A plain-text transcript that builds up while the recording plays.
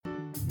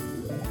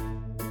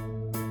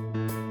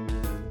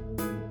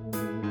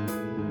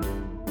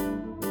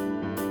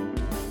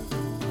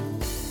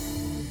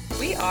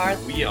We are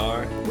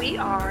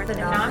the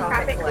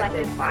Nonprofit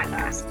Collective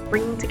Podcast,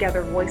 bringing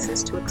together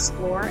voices to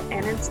explore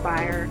and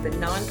inspire the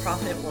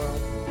nonprofit world.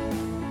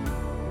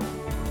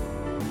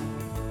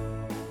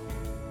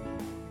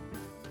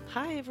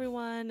 Hi,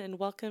 everyone, and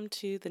welcome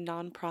to the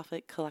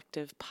Nonprofit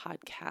Collective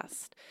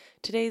Podcast.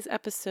 Today's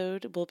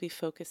episode will be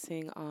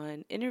focusing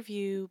on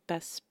interview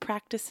best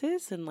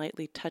practices and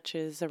lightly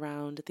touches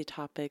around the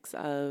topics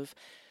of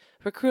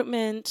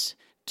recruitment,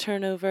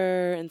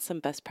 turnover, and some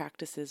best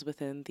practices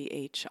within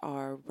the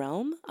HR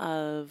realm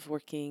of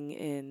working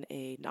in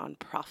a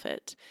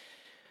nonprofit.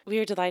 We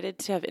are delighted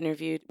to have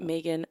interviewed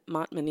Meagan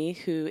Montmeny,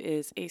 who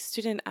is a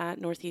student at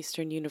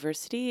Northeastern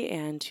University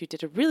and who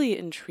did a really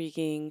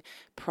intriguing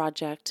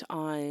project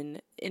on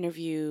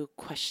interview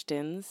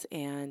questions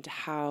and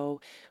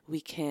how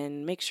we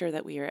can make sure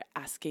that we are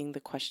asking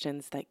the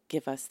questions that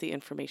give us the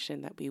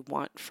information that we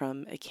want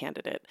from a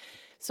candidate.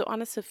 So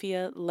Ana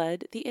Sofia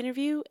led the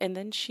interview, and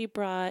then she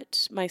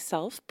brought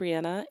myself,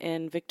 Brianna,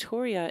 and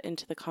Victoria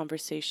into the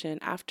conversation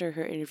after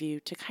her interview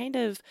to kind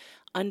of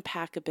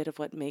unpack a bit of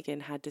what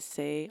Meagan had to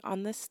say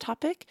on this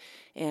topic.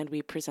 And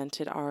we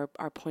presented our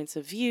points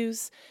of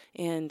views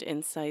and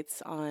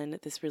insights on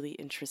this really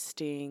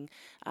interesting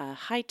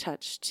high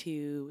touch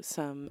to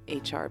some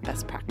HR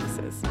best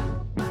practices.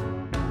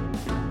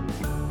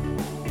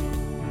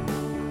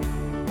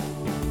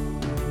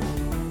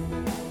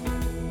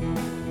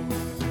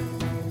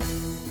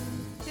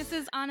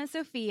 This is Ana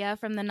Sofia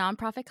from the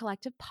Nonprofit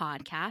Collective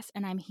Podcast,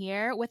 and I'm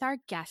here with our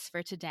guest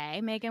for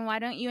today. Meagan, why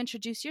don't you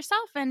introduce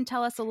yourself and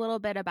tell us a little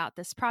bit about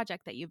this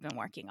project that you've been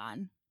working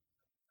on?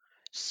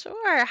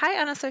 Sure. Hi,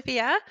 Ana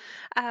Sofia.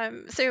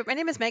 So my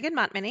name is Meagan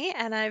Montmeny,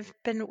 and I've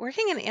been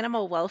working in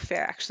animal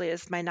welfare actually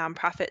as my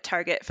nonprofit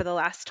target for the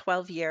last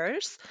 12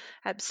 years.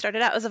 I've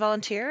started out as a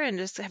volunteer and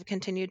just have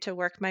continued to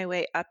work my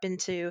way up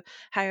into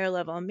higher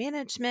level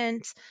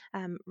management.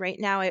 Right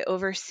now, I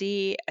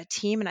oversee a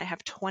team and I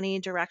have 20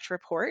 direct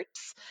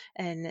reports,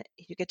 and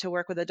you get to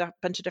work with a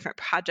bunch of different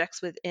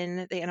projects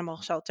within the animal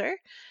shelter.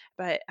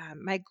 But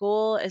my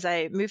goal as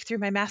I move through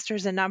my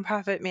master's in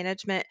nonprofit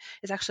management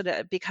is actually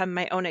to become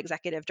my own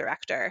executive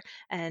director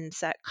and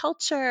set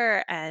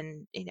culture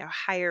and,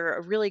 hire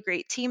a really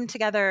great team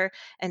together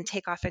and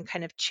take off and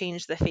kind of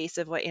change the face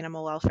of what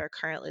animal welfare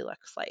currently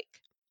looks like.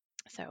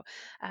 So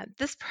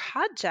this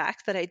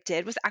project that I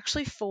did was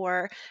actually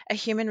for a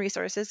human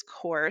resources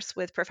course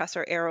with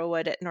Professor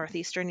Arrowwood at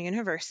Northeastern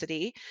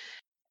University.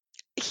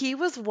 He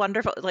was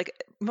wonderful, like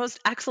most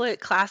excellent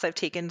class I've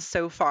taken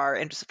so far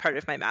and just part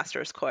of my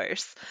master's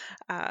course.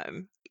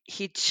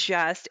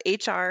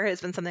 HR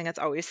has been something that's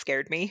always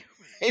scared me.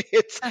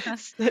 It's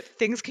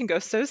things can go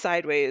so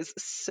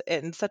sideways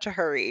in such a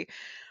hurry.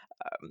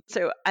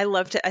 So I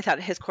loved it. I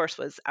thought his course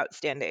was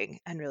outstanding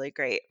and really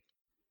great.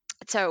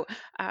 So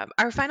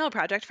our final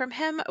project from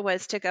him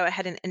was to go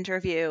ahead and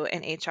interview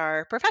an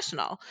HR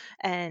professional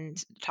and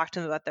talk to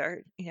them about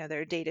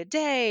their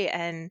day-to-day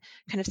and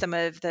kind of some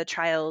of the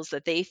trials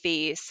that they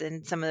face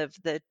and some of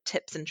the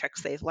tips and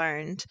tricks they've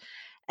learned.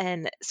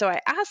 And so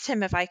I asked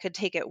him if I could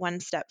take it one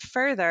step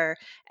further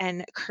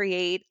and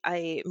create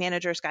a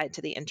manager's guide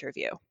to the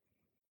interview.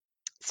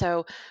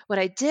 So what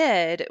I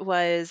did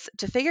was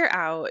to figure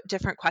out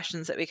different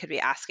questions that we could be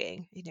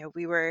asking.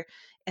 We were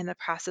in the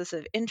process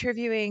of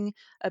interviewing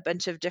a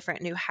bunch of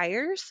different new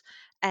hires,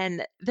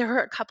 and there were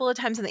a couple of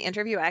times in the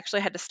interview I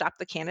actually had to stop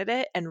the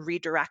candidate and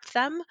redirect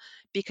them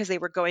because they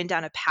were going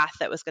down a path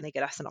that was going to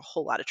get us in a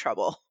whole lot of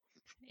trouble.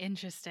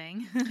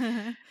 Interesting.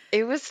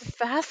 It was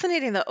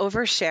fascinating, the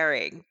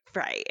oversharing,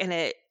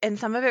 right? And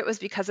some of it was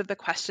because of the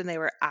question they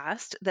were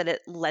asked that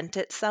it lent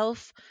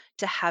itself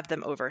to have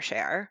them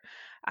overshare.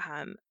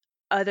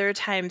 Other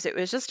times it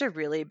was just a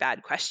really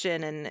bad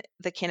question and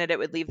the candidate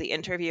would leave the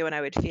interview and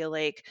I would feel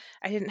like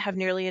I didn't have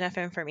nearly enough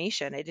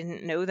information. I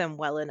didn't know them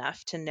well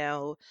enough to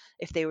know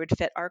if they would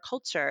fit our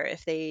culture,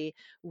 if they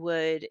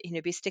would,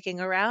 be sticking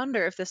around,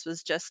 or if this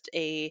was just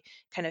a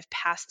kind of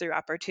pass-through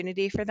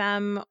opportunity for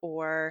them,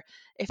 or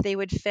if they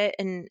would fit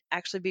and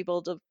actually be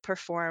able to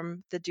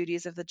perform the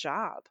duties of the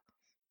job.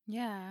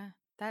 Yeah,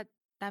 that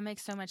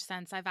makes so much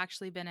sense. I've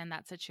actually been in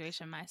that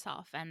situation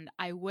myself, and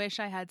I wish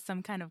I had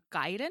some kind of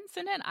guidance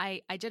in it.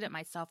 I did it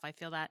myself. I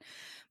feel that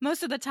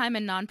most of the time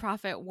in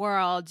nonprofit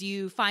world,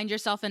 you find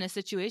yourself in a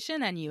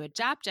situation and you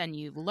adapt and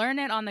you learn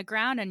it on the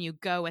ground and you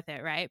go with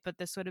it, right? But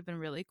this would have been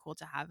really cool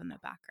to have in the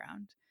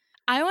background.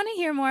 I want to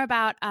hear more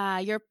about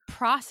your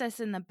process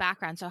in the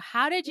background. So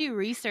how did you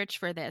research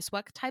for this?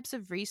 What types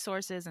of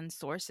resources and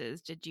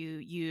sources did you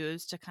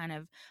use to kind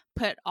of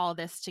put all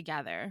this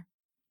together?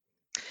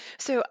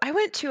 So I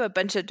went to a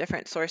bunch of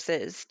different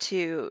sources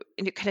to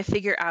kind of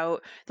figure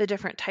out the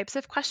different types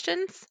of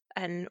questions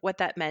and what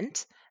that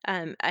meant.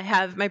 I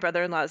have my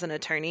brother-in-law is an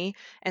attorney,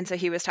 and so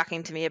he was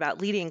talking to me about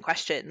leading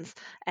questions,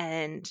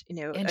 and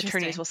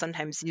attorneys will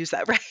sometimes use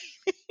that, right?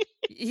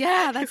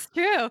 Yeah, that's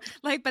true.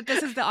 Like, but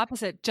this is the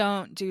opposite.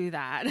 Don't do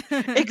that.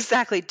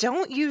 Exactly.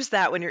 Don't use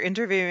that when you're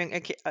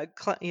interviewing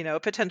a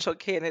potential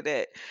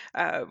candidate.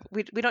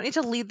 We don't need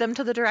to lead them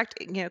to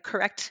the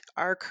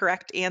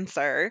correct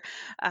answer.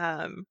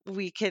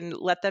 We can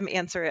let them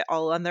answer it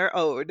all on their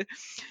own.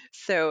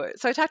 So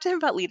I talked to him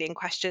about leading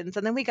questions,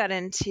 and then we got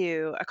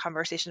into a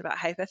conversation about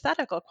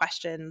hypothetical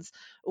questions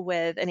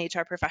with an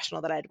HR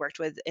professional that I'd worked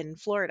with in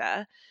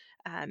Florida.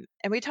 And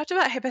we talked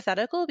about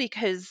hypothetical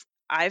because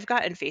I've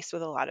gotten faced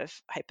with a lot of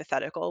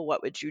hypothetical,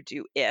 what would you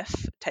do if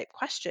type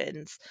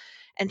questions.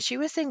 And she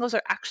was saying those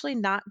are actually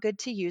not good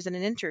to use in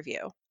an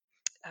interview.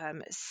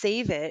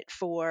 Save it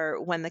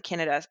for when the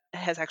candidate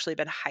has actually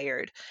been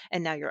hired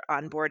and now you're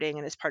onboarding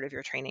and is part of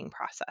your training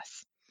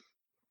process.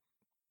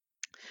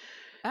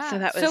 So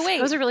that So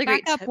wait, was a really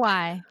great back up. tip.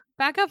 Why?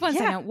 Back up one Yeah.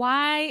 second.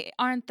 Why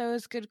aren't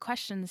those good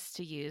questions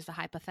to use? The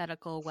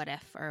hypothetical, what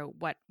if, or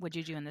what would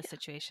you do in this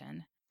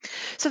situation?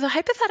 So the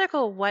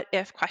hypothetical what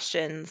if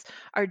questions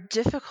are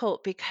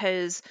difficult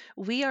because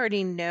we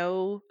already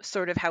know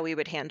sort of how we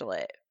would handle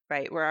it,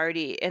 right? We're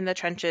already in the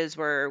trenches,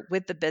 we're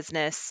with the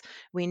business,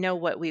 we know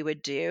what we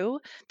would do.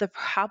 The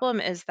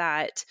problem is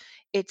that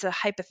it's a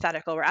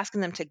hypothetical. We're asking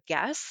them to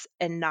guess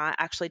and not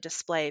actually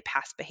display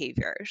past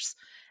behaviors.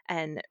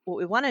 And what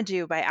we want to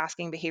do by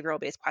asking behavioral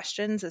based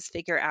questions is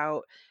figure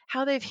out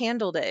how they've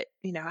handled it.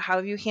 How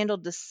have you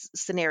handled this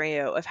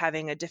scenario of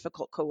having a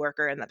difficult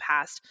coworker in the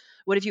past?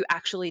 What have you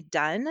actually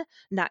done?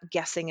 Not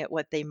guessing at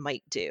what they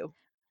might do.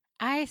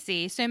 I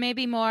see. So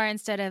maybe more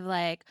instead of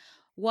like,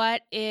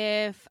 what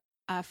if,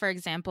 for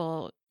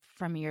example,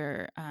 from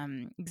your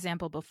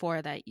example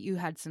before that you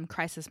had some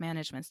crisis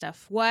management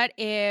stuff, what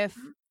if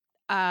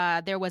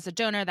there was a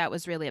donor that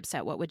was really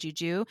upset? What would you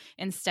do?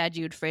 Instead,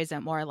 you'd phrase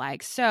it more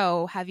like,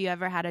 so have you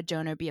ever had a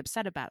donor be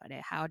upset about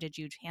it? How did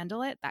you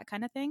handle it? That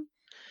kind of thing.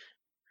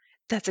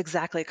 That's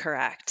exactly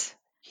correct.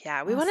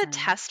 Yeah, we want to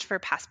Awesome. test for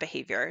past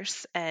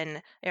behaviors.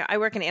 And I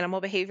work in animal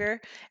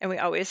behavior, and we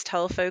always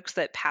tell folks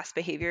that past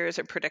behavior is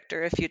a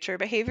predictor of future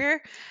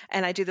behavior.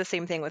 And I do the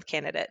same thing with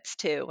candidates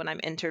too. When I'm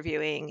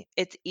interviewing,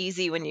 it's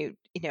easy when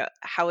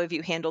how have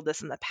you handled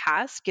this in the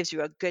past gives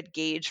you a good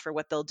gauge for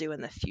what they'll do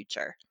in the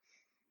future.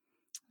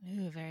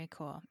 Ooh, very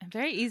cool. And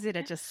very easy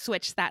to just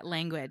switch that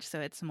language so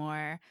it's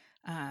more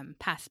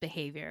past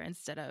behavior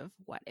instead of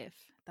what if.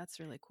 That's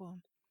really cool.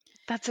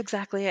 That's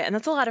exactly it. And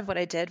that's a lot of what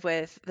I did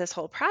with this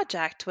whole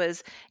project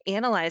was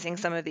analyzing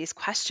some of these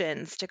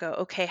questions to go,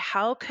 okay,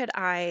 how could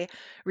I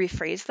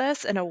rephrase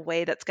this in a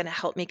way that's going to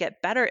help me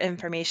get better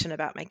information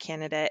about my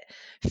candidate,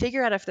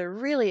 figure out if they're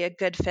really a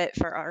good fit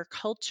for our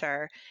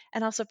culture,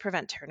 and also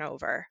prevent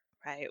turnover,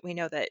 right? We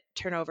know that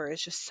turnover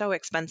is just so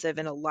expensive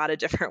in a lot of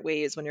different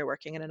ways when you're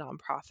working in a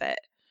nonprofit.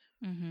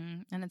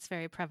 Mm-hmm. And it's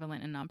very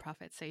prevalent in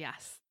nonprofits. So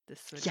yes, this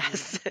would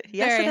Yes, be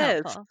yes, very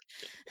it is.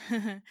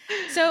 helpful.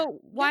 So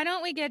why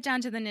don't we get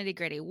down to the nitty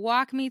gritty?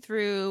 Walk me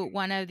through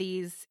one of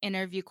these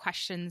interview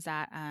questions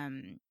that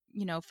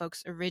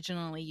folks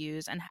originally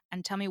use,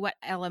 and tell me what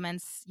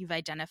elements you've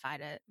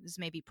identified as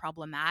maybe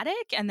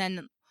problematic, and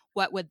then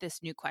what would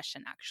this new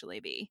question actually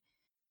be?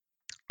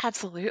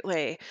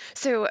 Absolutely.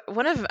 So,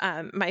 one of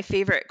my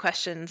favorite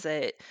questions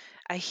that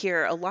I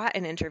hear a lot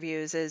in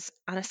interviews is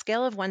on a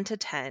scale of 1 to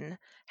 10,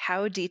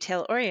 how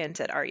detail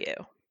oriented are you?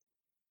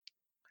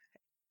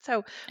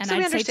 So, And so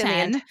we I'd say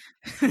understand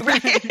the 10.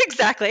 right,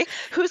 exactly.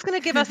 Who's going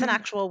to give us an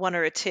actual 1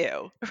 or a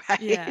 2,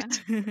 Yeah.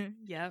 right?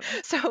 Yep.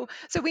 So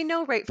we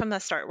know right from the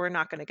start we're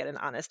not going to get an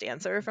honest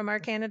answer from our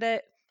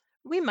candidate.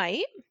 We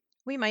might.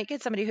 We might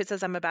get somebody who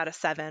says I'm about a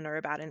 7 or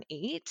about an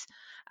 8.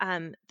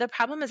 The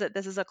problem is that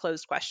this is a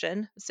closed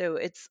question, so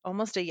it's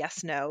almost a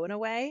yes no in a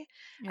way.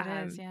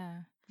 It is,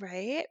 yeah.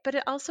 Right. But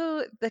it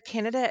also, the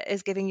candidate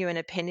is giving you an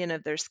opinion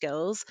of their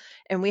skills,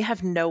 and we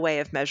have no way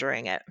of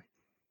measuring it.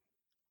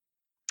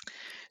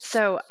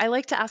 So I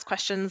like to ask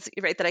questions,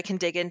 right, that I can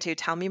dig into.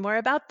 Tell me more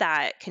about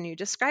that. Can you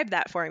describe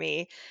that for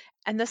me?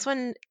 And this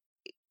one,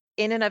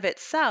 in and of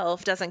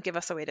itself, doesn't give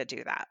us a way to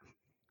do that.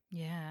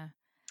 Yeah.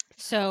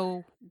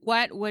 So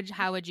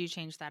how would you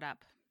change that up?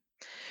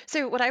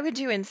 So what I would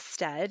do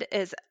instead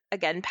is,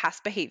 again,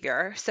 past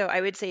behavior. So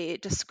I would say,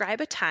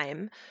 describe a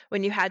time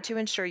when you had to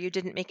ensure you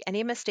didn't make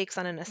any mistakes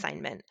on an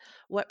assignment.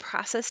 What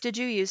process did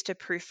you use to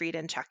proofread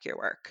and check your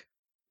work?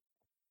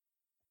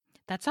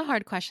 That's a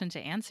hard question to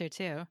answer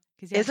too,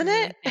 because you have to Isn't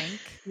really it? think.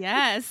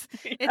 Yes.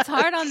 It's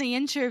hard on the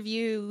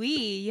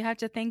interviewee. You have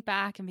to think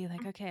back and be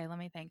like, okay, let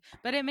me think.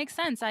 But it makes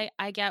sense.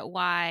 I get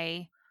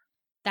why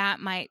that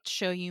might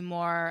show you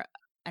more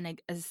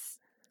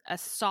a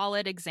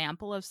solid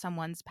example of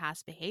someone's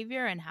past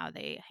behavior and how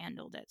they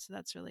handled it. So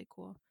that's really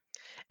cool.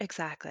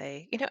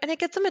 Exactly. And it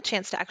gives them a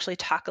chance to actually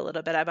talk a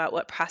little bit about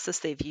what process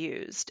they've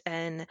used.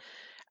 And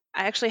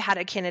I actually had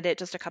a candidate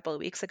just a couple of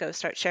weeks ago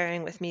start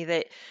sharing with me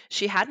that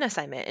she had an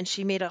assignment and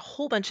she made a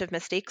whole bunch of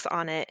mistakes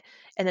on it.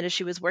 And then as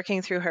she was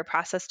working through her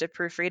process to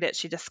proofread it,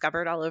 she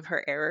discovered all of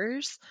her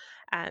errors.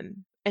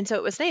 And so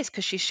it was nice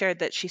because she shared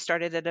that she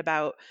started at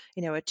about,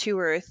 a 2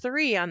 or a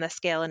 3 on the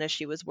scale. And as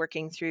she was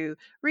working through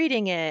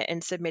reading it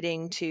and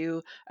submitting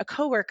to a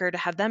coworker to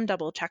have them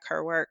double check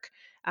her work,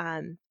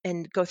 and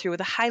go through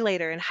with a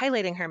highlighter and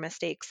highlighting her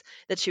mistakes,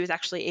 that she was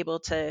actually able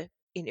to,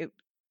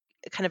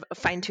 kind of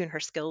fine tune her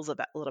skills a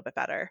little bit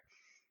better.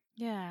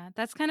 Yeah,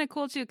 that's kind of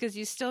cool too, because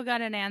you still got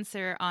an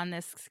answer on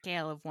this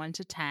scale of 1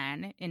 to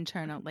 10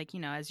 internal, like,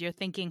 as you're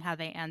thinking how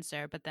they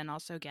answer, but then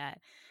also get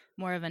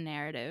more of a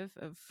narrative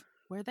of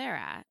where they're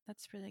at.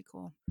 That's really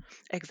cool.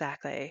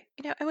 Exactly.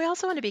 And we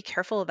also want to be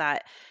careful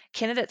that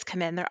candidates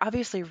come in, they're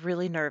obviously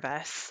really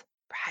nervous,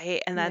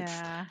 right? And that's,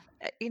 Yeah.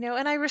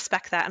 and I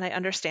respect that and I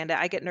understand it.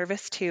 I get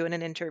nervous too in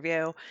an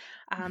interview.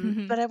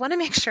 But I want to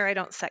make sure I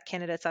don't set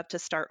candidates up to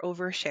start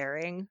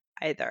oversharing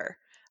either,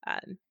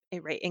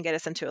 right? And get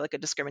us into like a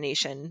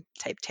discrimination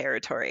type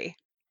territory.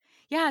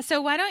 Yeah,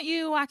 so why don't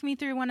you walk me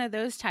through one of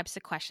those types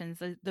of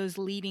questions, those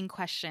leading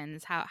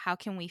questions? How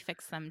can we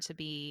fix them to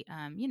be,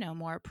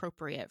 more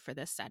appropriate for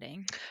this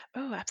setting?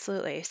 Oh,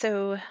 absolutely.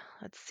 So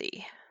let's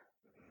see.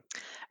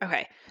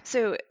 Okay,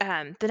 so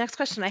the next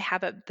question I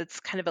have that's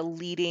kind of a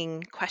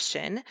leading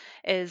question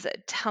is,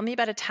 tell me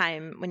about a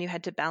time when you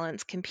had to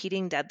balance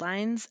competing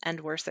deadlines and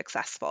were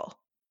successful.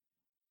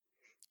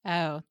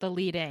 Oh, the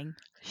leading.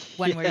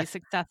 When were Yeah, you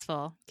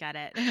successful? Got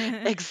it.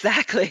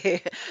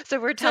 exactly. So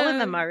we're telling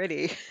them So,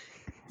 already.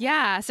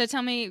 yeah, so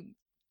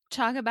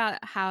talk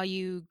about how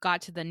you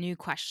got to the new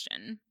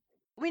question.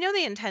 We know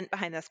the intent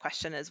behind this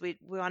question is we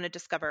want to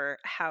discover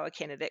how a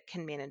candidate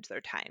can manage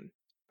their time,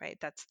 right?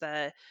 That's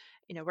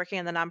working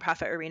in the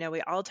nonprofit arena,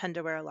 we all tend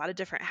to wear a lot of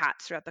different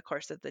hats throughout the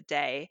course of the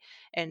day.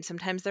 And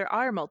sometimes there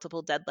are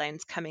multiple deadlines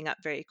coming up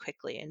very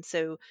quickly. And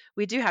so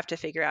we do have to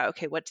figure out,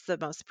 okay, what's the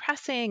most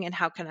pressing and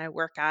how can I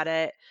work at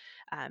it?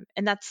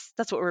 And that's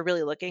what we're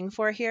really looking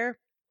for here.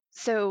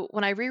 So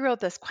when I rewrote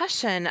this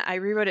question, I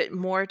rewrote it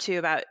more to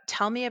about,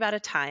 tell me about a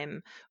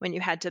time when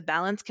you had to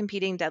balance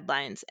competing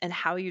deadlines and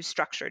how you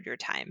structured your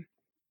time.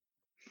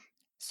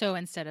 So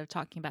instead of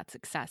talking about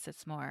success,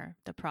 it's more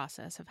the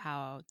process of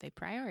how they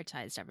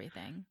prioritized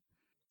everything.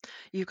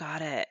 You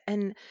got it.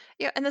 And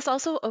and this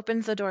also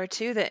opens the door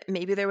too that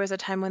maybe there was a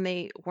time when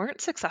they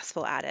weren't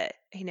successful at it.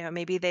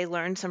 Maybe they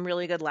learned some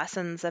really good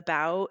lessons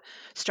about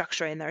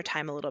structuring their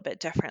time a little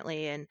bit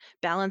differently and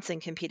balancing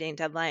competing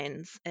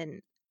deadlines.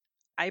 And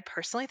I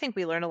personally think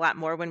we learn a lot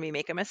more when we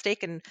make a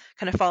mistake and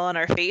kind of fall on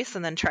our face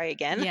and then try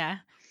again. Yeah.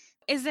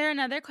 Is there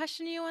another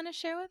question you want to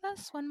share with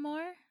us? One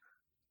more?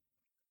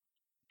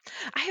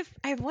 I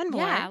have one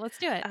more. Yeah, let's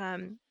do it.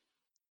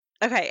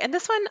 Okay, and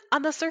this one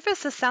on the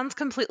surface, this sounds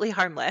completely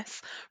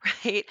harmless,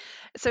 right?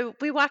 So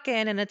we walk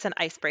in and it's an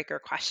icebreaker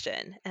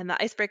question. And the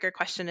icebreaker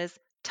question is,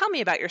 tell me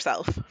about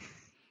yourself,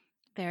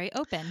 Very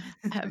open.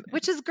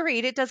 which is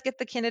great. It does get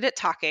the candidate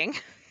talking,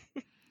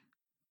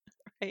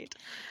 right?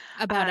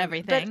 About But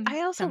everything,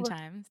 I also look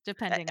sometimes,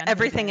 depending on who it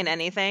everything and is.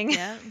 anything,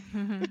 Yeah.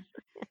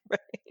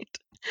 right?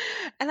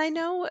 And I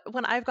know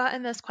when I've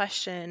gotten this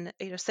question,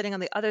 sitting on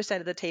the other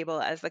side of the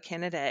table as the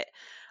candidate,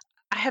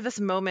 I have this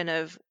moment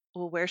of,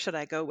 well, where should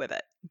I go with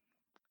it?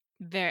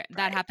 That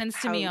Right? happens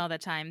to me How all the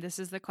time. This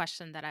is the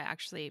question that I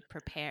actually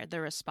prepare, the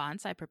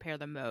response I prepare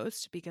the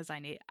most because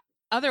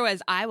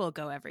otherwise I will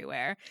go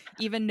everywhere,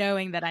 even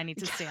knowing that I need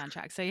to stay on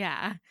track. So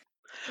yeah.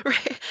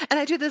 Right. And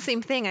I do the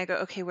same thing. I go,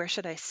 okay, where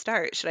should I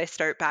start? Should I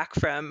start back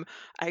from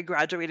I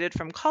graduated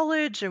from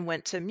college and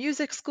went to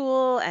music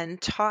school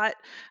and taught,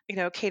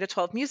 K to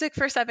 12 music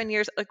for 7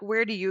 years? Like,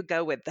 where do you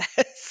go with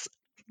this?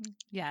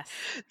 Yes.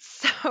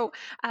 So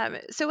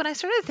when I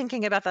started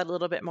thinking about that a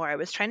little bit more, I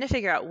was trying to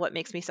figure out what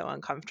makes me so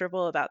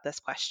uncomfortable about this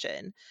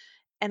question.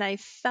 And I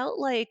felt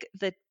like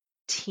the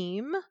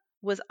team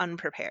was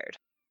unprepared.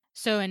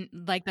 So,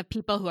 like the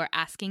people who are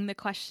asking the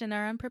question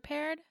are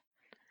unprepared?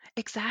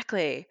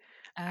 Exactly.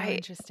 Oh, I,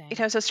 interesting.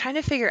 so I was trying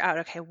to figure out,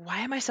 okay, why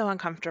am I so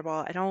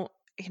uncomfortable? I don't,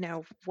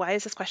 why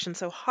is this question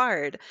so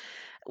hard?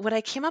 What I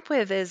came up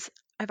with is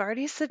I've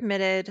already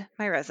submitted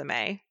my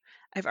resume.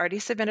 I've already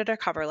submitted a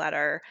cover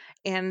letter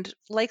and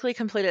likely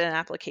completed an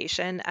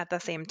application at the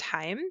same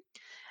time.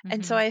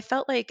 And so Mm-hmm. I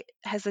felt like,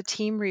 has the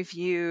team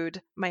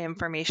reviewed my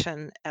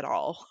information at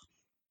all?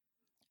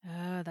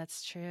 Oh,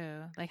 that's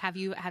true. Like, have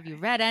you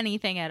read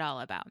anything at all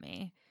about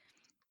me?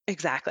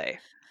 Exactly.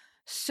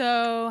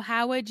 So,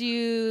 how would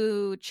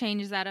you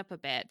change that up a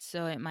bit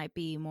so it might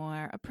be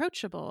more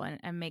approachable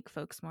and make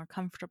folks more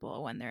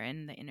comfortable when they're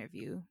in the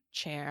interview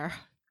chair?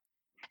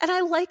 And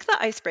I like the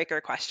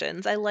icebreaker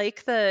questions. I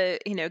like the,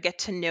 get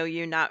to know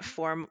you, not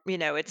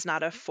it's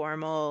not a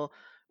formal,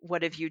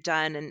 what have you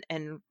done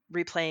and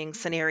replaying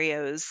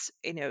scenarios,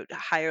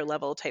 higher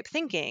level type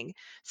thinking.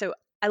 So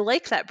I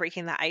like that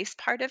breaking the ice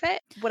part of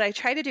it. What I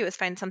try to do is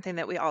find something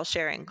that we all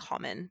share in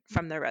common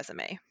from the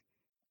resume.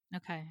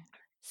 Okay.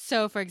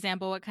 So, for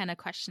example, what kind of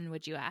question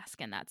would you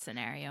ask in that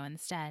scenario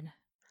instead?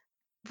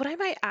 What I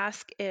might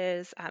ask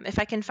is if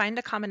I can find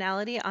a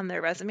commonality on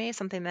their resume,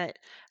 something that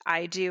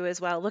I do as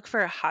well, look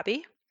for a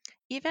hobby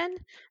even,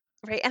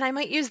 right? And I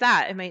might use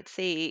that. I might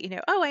say,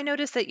 oh, I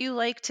noticed that you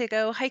like to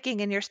go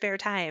hiking in your spare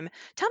time.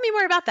 Tell me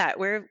more about that.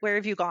 Where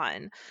have you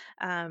gone?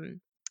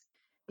 Um,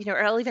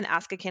 or I'll even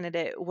ask a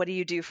candidate, what do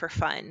you do for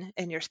fun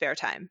in your spare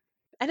time?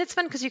 And it's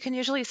fun because you can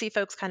usually see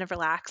folks kind of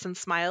relax and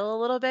smile a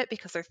little bit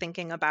because they're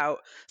thinking about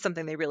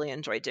something they really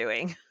enjoy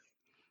doing.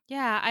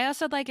 Yeah, I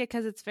also like it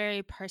because it's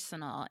very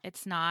personal. It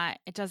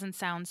doesn't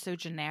sound so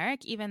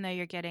generic, even though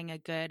you're getting a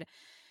good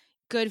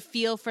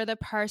feel for the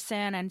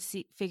person and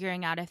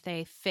figuring out if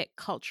they fit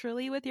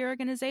culturally with your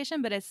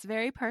organization, but it's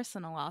very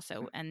personal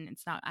also, and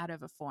it's not out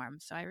of a form.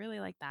 So I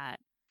really like that.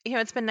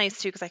 It's been nice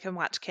too because I can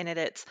watch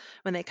candidates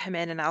when they come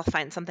in and I'll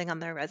find something on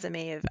their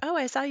resume of, oh,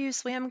 I saw you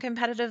swam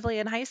competitively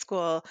in high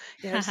school.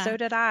 So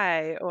did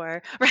I,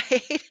 or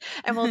right.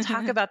 And we'll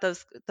talk about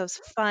those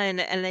fun,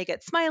 and they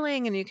get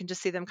smiling, and you can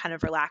just see them kind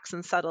of relax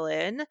and settle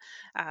in,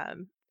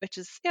 which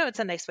is, it's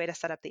a nice way to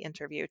set up the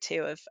interview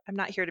too. Of I'm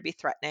not here to be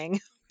threatening,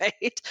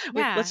 right?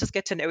 Yeah. Let's just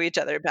get to know each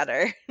other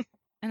better.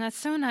 And that's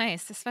so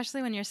nice,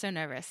 especially when you're so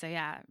nervous. So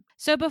yeah.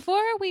 So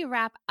before we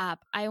wrap up,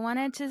 I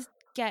wanted to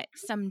get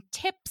some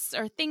tips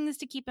or things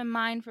to keep in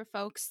mind for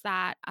folks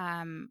that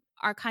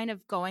are kind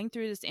of going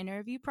through this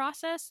interview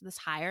process, this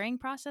hiring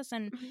process,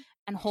 and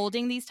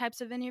holding these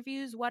types of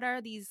interviews. What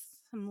are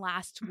some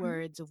last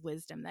words of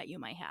wisdom that you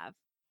might have?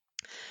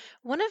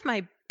 One of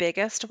my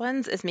biggest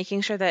ones is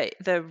making sure that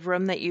the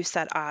room that you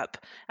set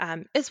up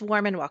is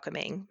warm and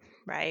welcoming,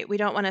 right? We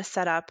don't want to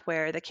set up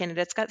where the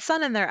candidate's got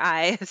sun in their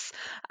eyes,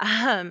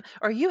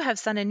 or you have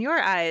sun in your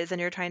eyes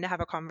and you're trying to have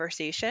a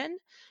conversation.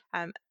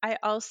 I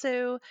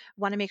also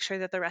want to make sure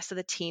that the rest of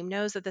the team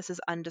knows that this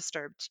is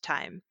undisturbed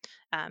time,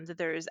 that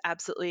there's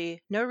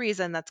absolutely no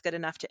reason that's good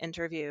enough to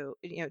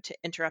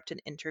interrupt an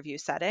interview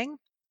setting.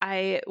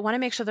 I want to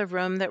make sure the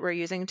room that we're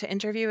using to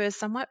interview is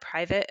somewhat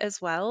private as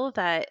well,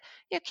 that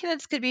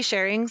candidates could be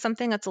sharing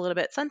something that's a little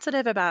bit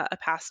sensitive about a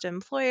past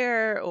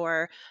employer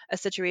or a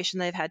situation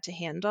they've had to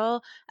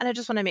handle. And I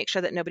just want to make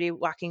sure that nobody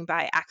walking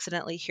by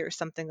accidentally hears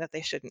something that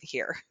they shouldn't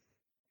hear.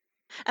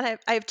 And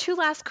I have two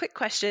last quick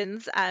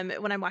questions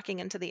when I'm walking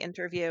into the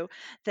interview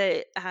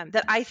that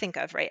I think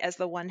of, right, as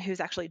the one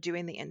who's actually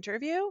doing the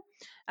interview.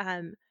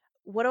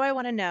 What do I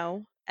want to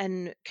know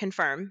and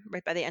confirm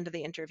right by the end of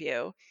the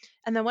interview?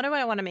 And then what do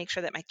I want to make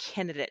sure that my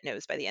candidate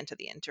knows by the end of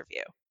the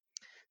interview?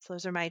 So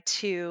those are my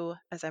two,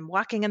 as I'm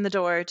walking in the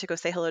door to go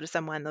say hello to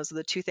someone, those are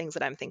the two things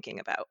that I'm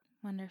thinking about.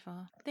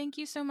 Wonderful. Thank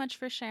you so much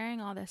for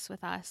sharing all this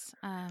with us.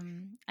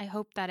 I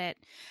hope that it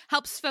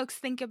helps folks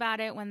think about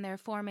it when they're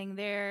forming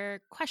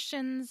their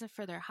questions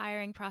for their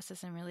hiring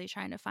process and really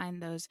trying to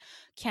find those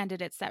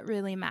candidates that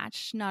really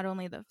match not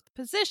only the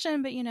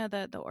position,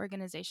 but, the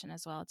organization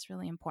as well. It's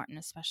really important,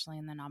 especially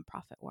in the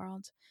nonprofit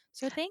world.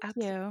 So thank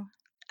you.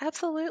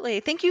 Absolutely.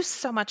 Thank you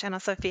so much,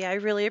 Ana Sofia. I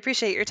really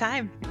appreciate your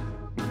time.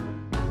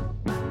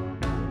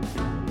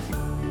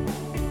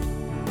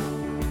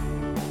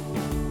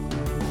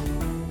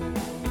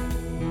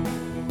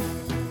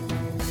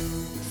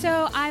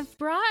 So I've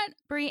brought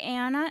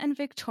Brianna and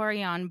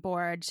Victoria on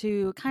board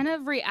to kind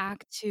of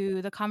react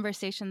to the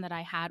conversation that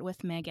I had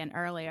with Meagan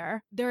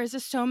earlier. There is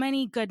just so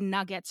many good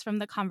nuggets from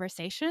the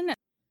conversation.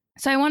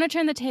 So I want to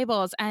turn the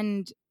tables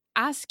and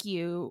ask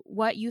you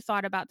what you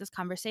thought about this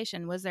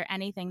conversation. Was there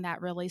anything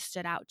that really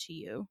stood out to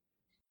you?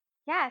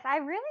 Yes, I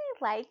really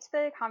liked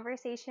the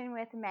conversation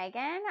with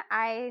Meagan.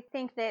 I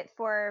think that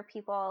for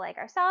people like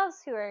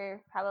ourselves who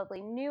are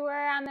probably newer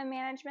on the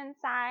management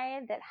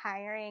side, that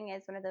hiring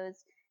is one of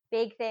those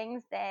big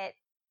things that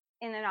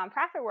in the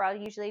nonprofit world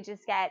usually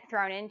just get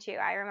thrown into.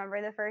 I remember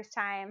the first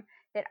time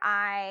that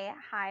I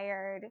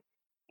hired,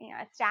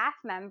 a staff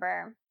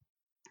member,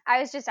 I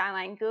was just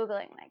online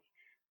Googling like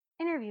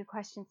interview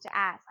questions to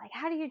ask, like,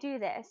 how do you do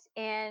this?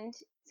 And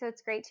so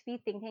it's great to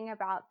be thinking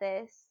about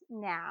this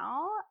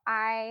now.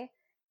 I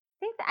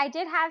think that I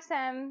did have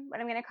some,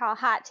 what I'm going to call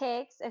hot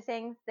takes of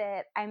things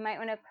that I might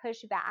want to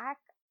push back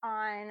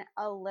on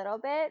a little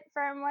bit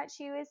from what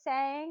she was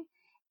saying.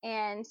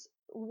 And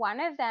one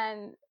of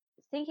them,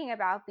 thinking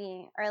about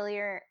being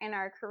earlier in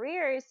our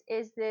careers,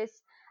 is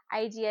this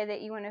idea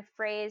that you want to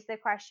phrase the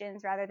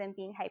questions rather than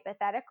being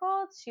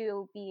hypothetical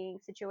to being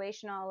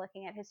situational,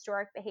 looking at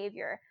historic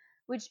behavior,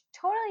 which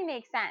totally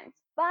makes sense.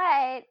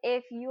 But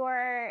if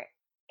you're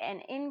an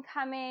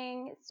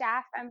incoming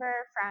staff member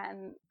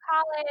from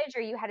college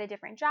or you had a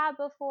different job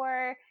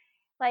before,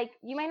 like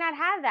you might not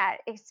have that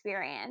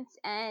experience.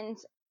 And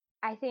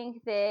I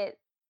think that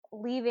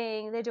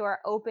leaving the door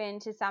open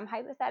to some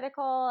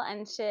hypothetical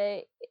and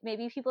to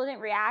maybe people didn't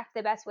react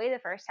the best way the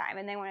first time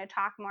and they want to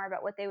talk more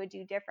about what they would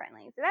do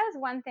differently. So that was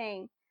one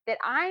thing that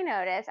I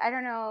noticed. I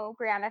don't know,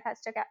 Brianna, if that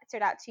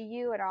stood out to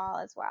you at all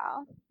as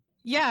well.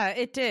 Yeah,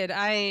 it did.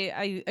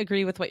 I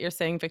agree with what you're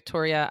saying,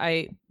 Victoria.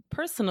 I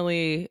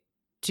personally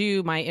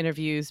do my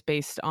interviews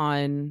based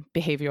on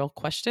behavioral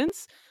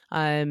questions.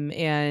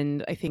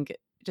 And I think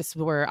just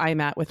where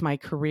I'm at with my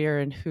career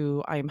and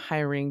who I'm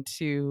hiring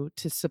to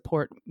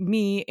support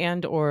me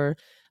and or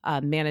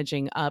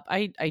managing up,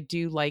 I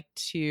do like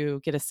to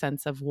get a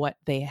sense of what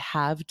they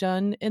have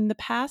done in the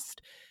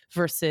past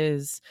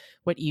versus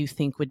what you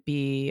think would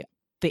be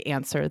the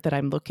answer that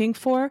I'm looking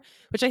for,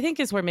 which I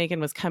think is where Meagan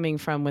was coming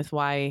from with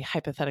why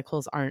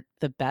hypotheticals aren't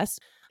the best.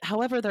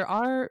 However, there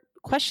are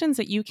questions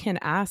that you can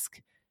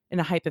ask in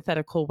a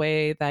hypothetical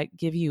way that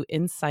give you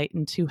insight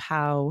into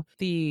how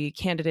the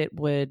candidate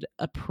would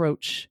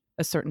approach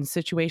a certain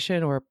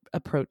situation or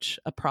approach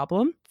a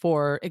problem.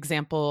 For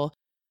example,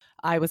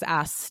 I was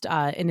asked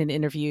in an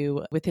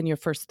interview, within your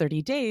first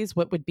 30 days,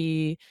 what would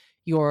be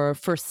your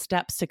first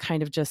steps to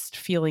kind of just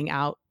feeling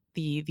out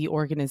the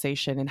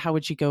organization, and how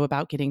would you go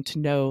about getting to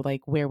know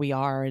like where we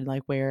are and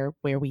like where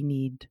we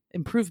need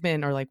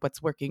improvement, or like what's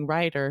working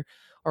right or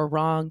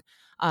wrong.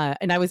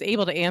 And I was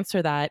able to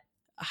answer that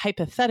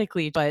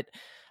hypothetically, but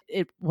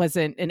it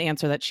wasn't an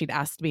answer that she'd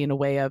asked me in a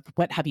way of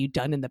what have you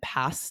done in the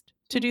past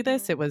to do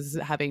this. It was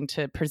having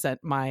to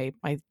present my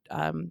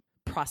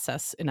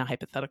process in a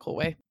hypothetical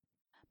way.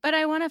 But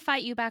I want to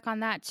fight you back on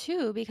that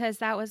too, because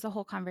that was the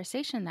whole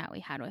conversation that we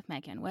had with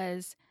Meagan,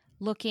 was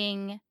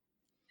looking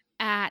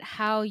at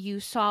how you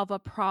solve a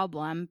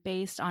problem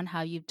based on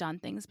how you've done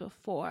things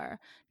before,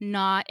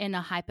 not in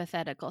a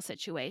hypothetical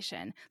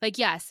situation. Like,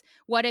 yes,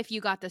 what if you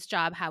got this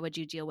job? How would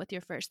you deal with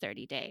your first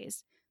 30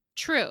 days?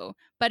 True,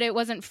 but it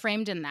wasn't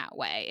framed in that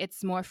way.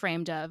 It's more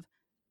framed of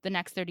the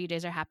next 30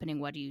 days are happening.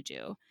 What do you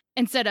do?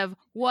 Instead of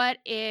what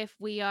if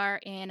we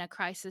are in a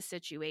crisis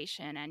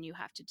situation and you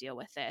have to deal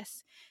with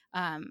this?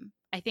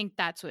 I think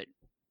that's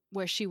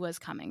where she was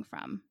coming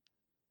from.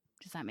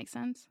 Does that make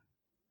sense?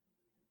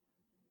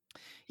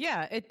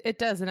 Yeah, it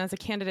does. And as a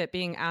candidate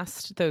being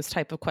asked those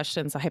type of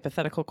questions, the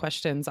hypothetical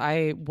questions,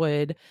 I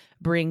would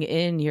bring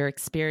in your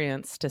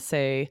experience to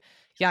say,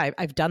 yeah,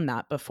 I've done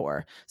that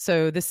before.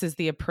 So this is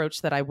the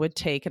approach that I would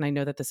take. And I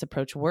know that this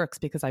approach works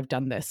because I've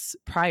done this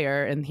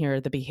prior. And here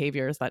are the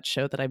behaviors that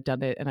show that I've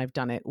done it and I've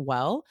done it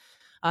well.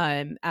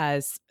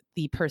 As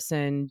the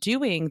person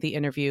doing the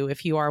interview,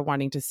 if you are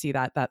wanting to see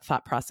that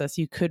thought process,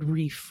 you could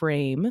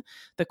reframe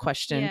the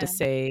question to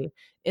say,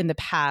 in the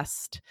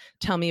past,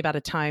 tell me about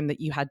a time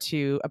that you had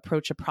to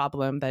approach a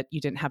problem that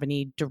you didn't have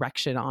any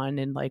direction on,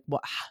 and like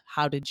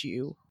how did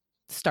you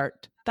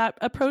start that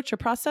approach or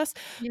process?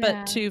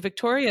 But to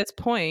Victoria's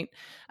point,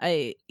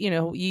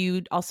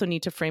 you also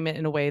need to frame it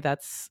in a way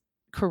that's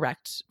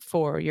correct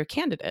for your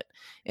candidate.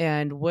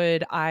 And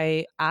would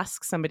I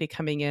ask somebody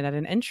coming in at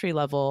an entry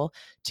level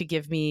to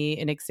give me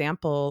an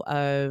example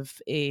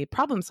of a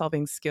problem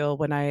solving skill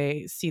when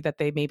I see that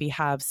they maybe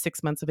have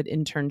 6 months of an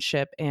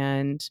internship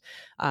and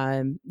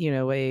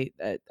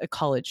a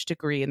college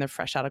degree and they're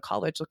fresh out of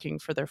college looking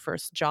for their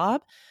first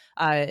job?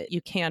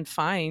 You can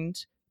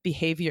find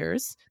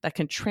behaviors that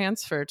can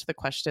transfer to the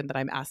question that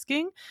I'm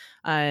asking,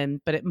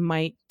 but it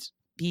might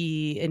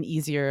be an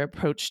easier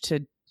approach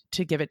to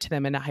give it to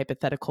them in a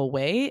hypothetical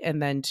way,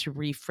 and then to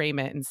reframe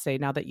it and say,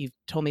 now that you've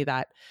told me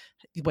that,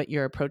 what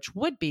your approach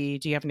would be,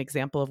 do you have an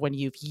example of when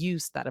you've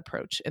used that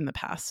approach in the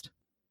past?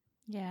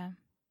 Yeah.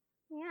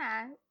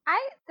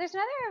 There's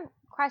another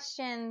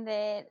question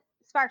that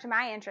sparked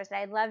my interest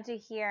I'd love to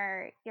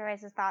hear your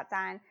guys' thoughts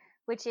on,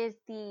 which is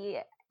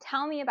the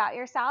tell me about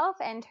yourself,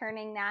 and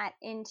turning that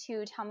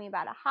into tell me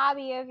about a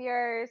hobby of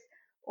yours,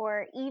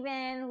 or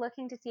even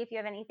looking to see if you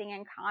have anything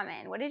in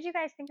common. What did you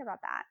guys think about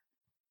that?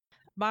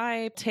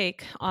 My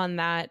take on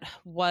that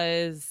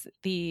was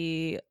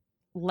the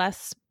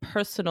less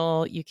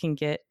personal you can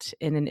get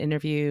in an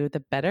interview, the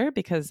better,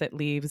 because it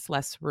leaves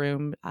less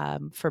room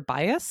for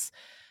bias.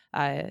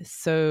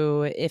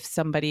 So if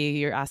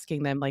you're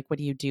asking them, like, what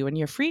do you do in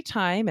your free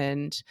time?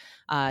 And,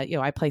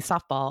 I play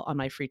softball on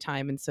my free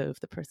time. And so if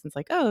the person's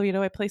like, oh,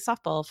 I play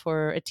softball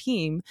for a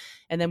team,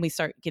 and then we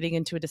start getting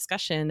into a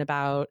discussion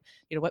about,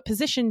 what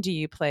position do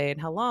you play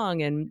and how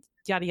long, and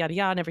yada, yada,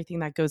 yada, and everything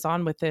that goes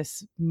on with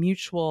this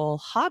mutual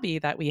hobby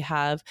that we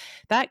have,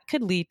 that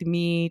could lead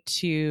me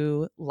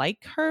to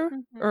like her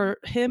or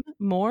him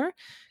more,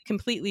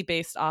 completely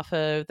based off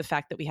of the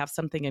fact that we have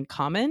something in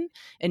common,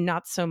 and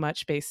not so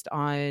much based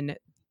on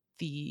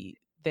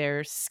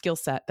their skill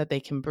set that they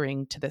can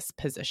bring to this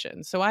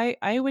position. So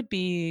I would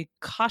be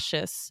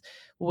cautious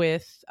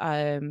with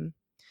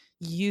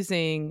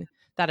using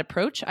that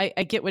approach. I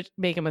get what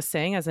Meagan was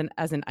saying as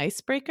an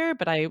icebreaker,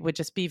 but I would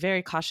just be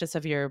very cautious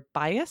of your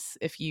bias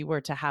if you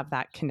were to have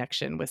that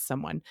connection with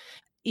someone.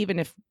 Even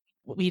if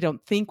we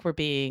don't think we're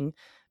being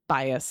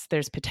biased,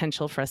 there's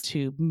potential for us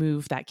to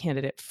move that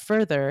candidate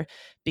further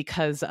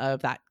because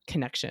of that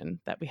connection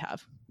that we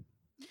have.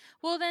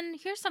 Well, then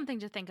here's something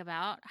to think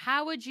about.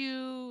 How would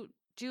you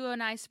do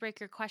an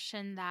icebreaker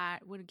question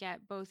that would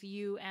get both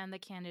you and the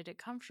candidate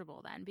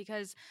comfortable then?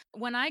 Because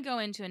when I go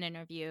into an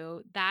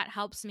interview, that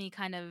helps me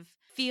kind of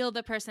feel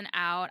the person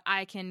out.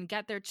 I can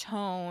get their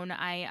tone.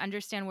 I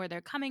understand where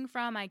they're coming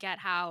from. I get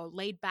how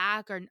laid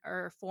back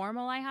or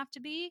formal I have to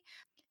be.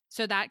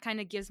 So that kind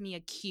of gives me a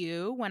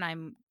cue when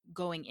I'm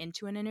going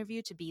into an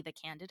interview to be the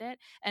candidate.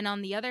 And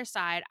on the other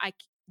side,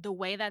 the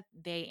way that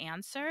they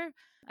answer,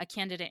 a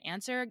candidate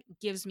answer,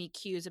 gives me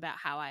cues about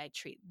how I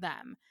treat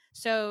them.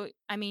 So,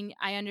 I mean,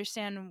 I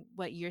understand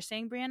what you're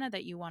saying, Brianna,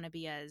 that you want to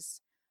be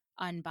as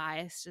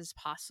unbiased as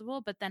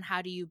possible, but then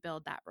how do you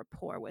build that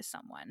rapport with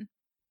someone?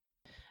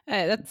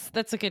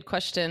 That's a good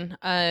question.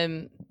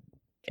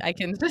 I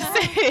can just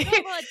No, say,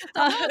 well, just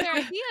all their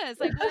ideas.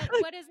 Like,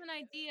 what is an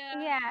idea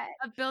Yeah,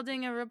 of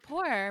building a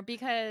rapport?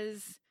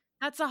 Because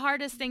that's the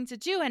hardest thing to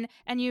do,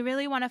 and you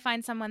really want to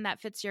find someone that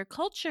fits your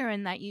culture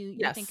and that you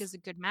think yes. is a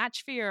good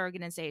match for your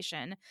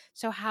organization.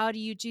 So how do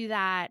you do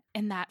that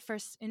in that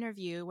first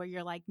interview where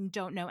you're like,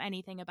 don't know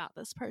anything about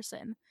this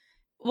person?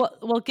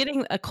 Well,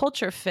 getting a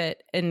culture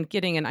fit and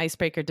getting an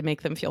icebreaker to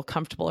make them feel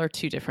comfortable are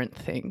two different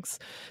things.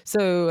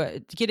 So,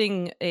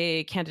 getting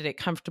a candidate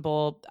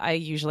comfortable, I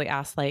usually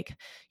ask, like,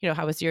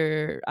 how was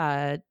your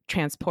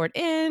transport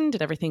in?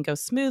 Did everything go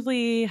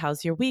smoothly?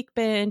 How's your week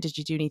been? Did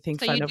you do anything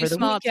So fun you do over the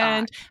small talk.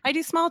 weekend? I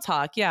do small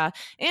talk, yeah.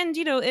 And,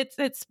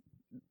 it's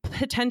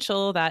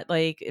potential that,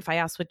 like, if I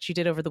asked what you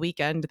did over the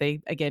weekend, they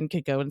again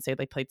could go and say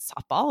they played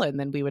softball, and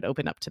then we would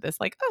open up to this,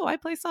 like, oh, I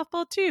play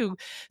softball too.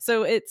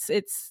 So it's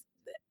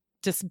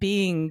just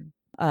being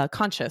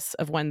conscious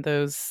of when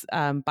those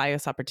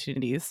bias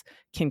opportunities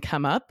can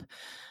come up.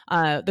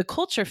 The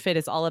culture fit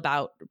is all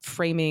about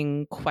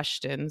framing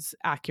questions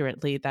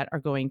accurately that are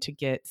going to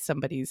get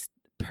somebody's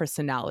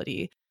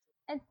personality.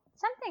 and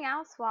something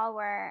else while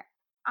we're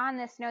on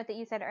this note that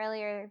you said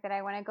earlier that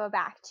I want to go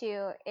back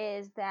to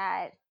is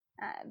that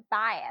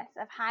bias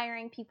of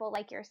hiring people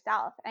like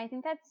yourself. And I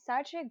think that's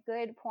such a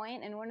good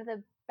point, and one of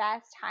the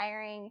best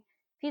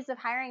piece of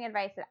hiring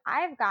advice that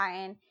I've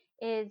gotten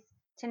is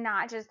to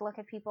not just look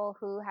at people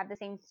who have the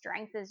same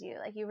strengths as you.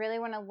 Like, you really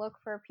want to look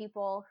for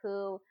people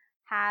who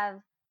have,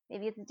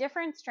 maybe it's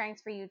different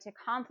strengths for you, to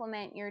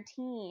complement your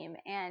team,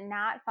 and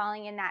not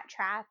falling in that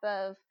trap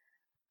of,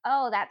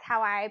 oh, that's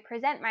how I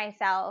present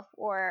myself,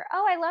 or,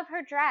 oh, I love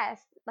her dress,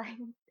 like,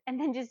 and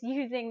then just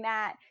using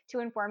that to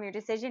inform your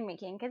decision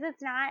making, because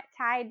it's not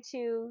tied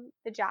to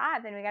the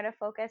job, and we got to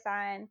focus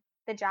on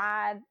the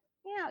job.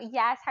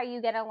 Yes, how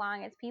you get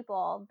along as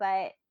people,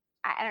 but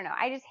I don't know.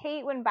 I just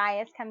hate when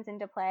bias comes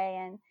into play,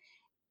 and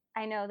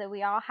I know that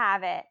we all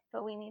have it,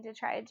 but we need to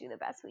try to do the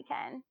best we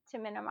can to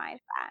minimize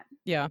that.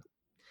 Yeah.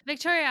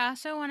 Victoria, I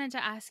also wanted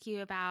to ask you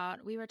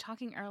about, we were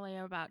talking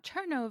earlier about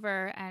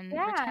turnover and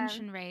Yeah.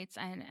 retention rates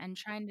and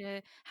trying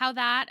to, how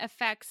that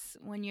affects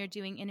when you're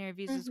doing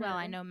interviews as well.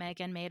 I Mm-hmm. know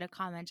Meagan made a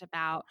comment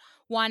about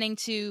wanting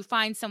to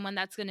find someone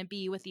that's going to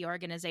be with the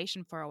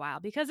organization for a while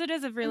because it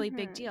is a really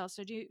big Mm-hmm. deal.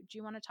 So do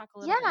you want to talk a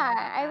little bit more Yeah,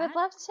 about I would that?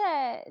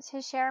 love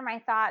to share my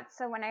thoughts.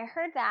 So when I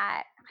heard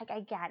that, like,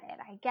 I get it.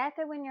 I get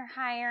that when you're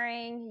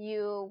hiring,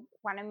 you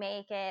want to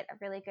make it a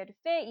really good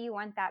fit. You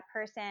want that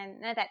person.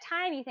 And at that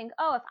time, you think,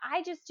 oh, if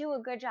I just do a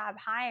good job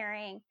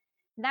hiring,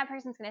 that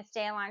person's going to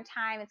stay a long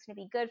time. It's going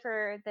to be good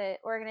for the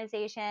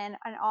organization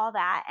and all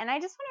that. And I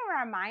just want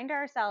to remind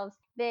ourselves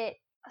that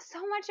so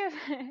much of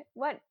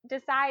what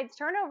decides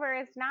turnover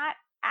is not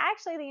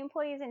actually the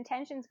employee's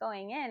intentions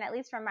going in, at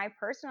least from my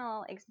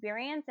personal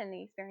experience and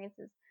the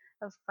experiences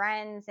of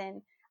friends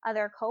and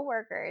other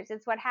coworkers.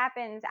 It's what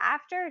happens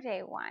after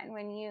day one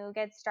when you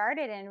get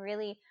started and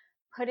really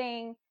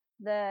putting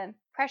the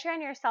pressure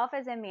on yourself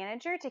as a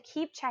manager to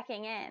keep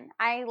checking in.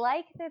 I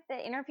like that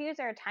the interviews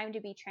are a time to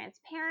be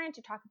transparent,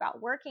 to talk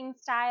about working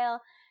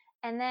style.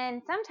 And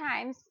then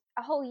sometimes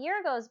a whole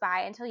year goes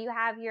by until you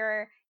have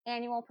your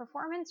annual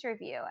performance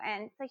review.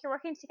 And it's like you're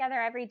working together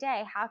every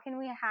day. How can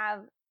we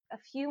have a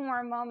few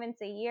more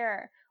moments a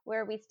year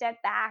where we step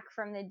back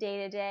from the day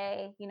to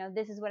day,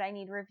 this is what I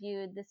need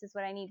reviewed, this is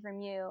what I need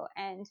from you,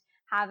 and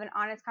have an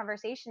honest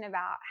conversation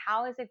about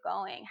how is it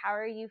going? How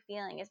are you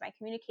feeling? Is my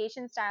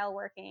communication style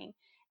working?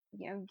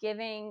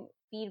 Giving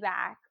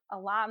feedback a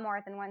lot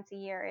more than once a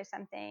year is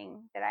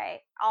something that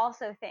I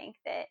also think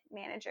that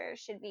managers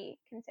should be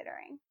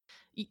considering.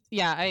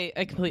 Yeah,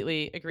 I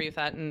completely agree with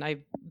that. And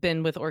I've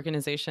been with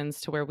organizations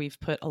to where we've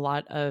put a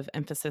lot of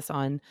emphasis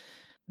on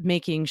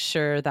making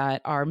sure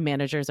that our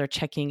managers are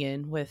checking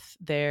in with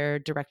their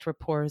direct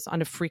reports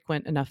on a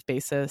frequent enough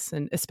basis.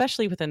 And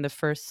especially within the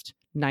first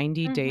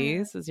 90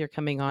 days as you're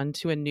coming on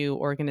to a new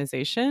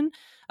organization,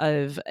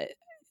 of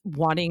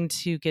wanting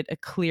to get a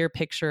clear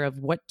picture of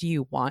what do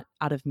you want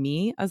out of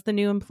me as the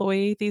new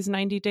employee these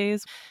 90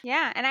 days.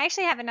 Yeah, and I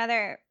actually have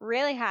another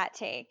really hot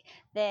take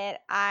that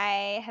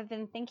I have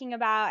been thinking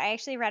about. I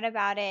actually read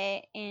about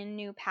it in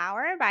New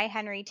Power by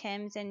Henry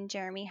Timms and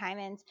Jeremy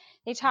Hymans.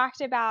 They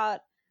talked about,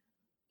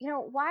 why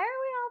are we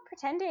all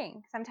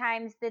pretending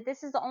sometimes that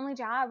this is the only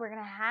job we're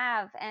going to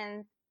have,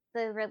 and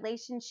the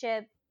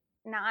relationship,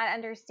 not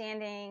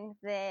understanding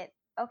that,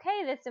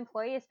 okay, this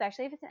employee,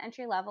 especially if it's an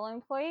entry level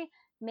employee,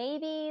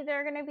 maybe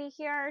they're going to be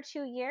here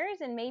 2 years,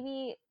 and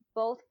maybe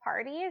both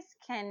parties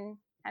can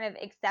kind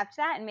of accept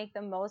that and make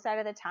the most out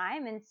of the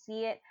time and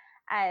see it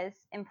as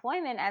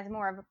employment as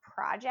more of a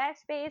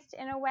project based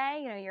in a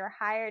way. You're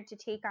hired to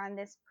take on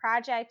this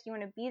project. You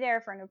want to be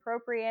there for an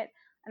appropriate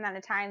amount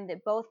of time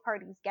that both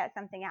parties get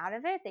something out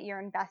of it, that your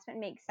investment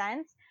makes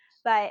sense.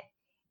 But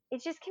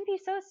it just can be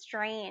so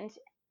strained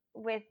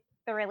with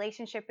the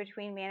relationship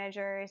between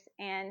managers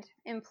and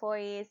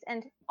employees.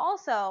 And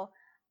also,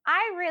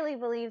 I really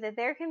believe that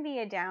there can be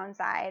a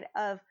downside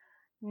of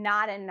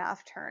not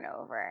enough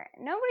turnover.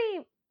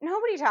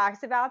 Nobody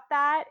talks about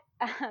that,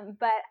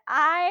 but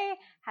I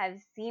have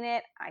seen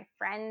it. My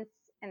friends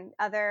and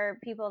other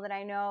people that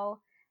I know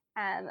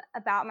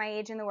about my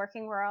age in the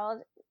working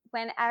world,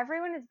 when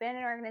everyone has been in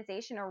an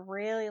organization a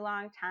really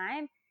long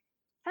time,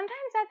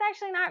 sometimes that's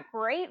actually not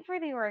great for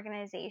the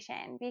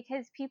organization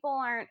because people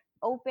aren't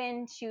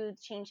open to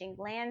changing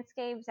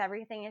landscapes.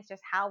 Everything is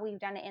just how we've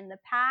done it in the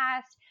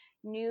past.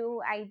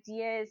 New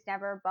ideas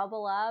never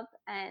bubble up.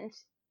 And,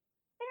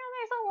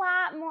 there's a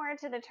lot more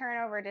to the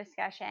turnover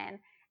discussion.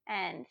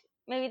 And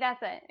maybe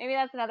that's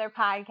another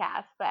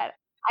podcast, but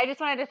I just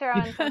wanted to throw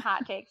in some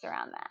hot takes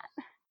around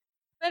that.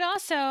 But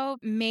also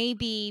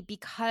maybe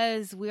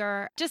because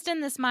we're just in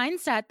this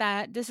mindset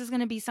that this is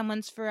going to be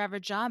someone's forever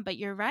job. But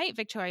you're right,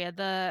 Victoria,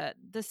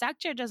 the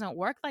sector doesn't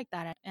work like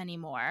that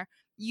anymore.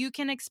 You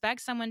can expect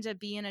someone to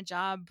be in a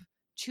job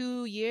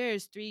 2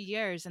 years, 3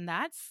 years, and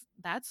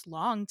that's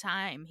long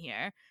time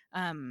here.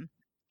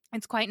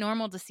 It's quite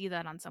normal to see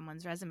that on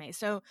someone's resume.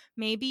 So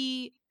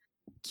maybe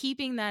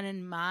keeping that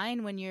in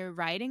mind when you're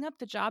writing up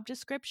the job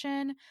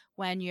description,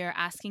 when you're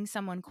asking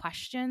someone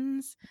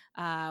questions,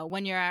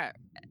 when you're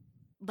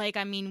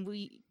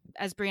we,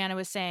 as Brianna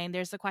was saying,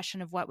 there's the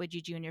question of what would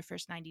you do in your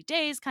first 90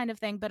 days kind of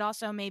thing, but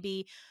also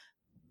maybe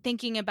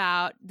thinking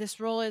about this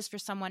role is for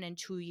someone in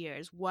 2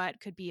 years. What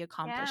could be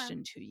accomplished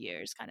in 2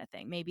 years kind of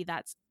thing. Maybe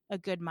that's a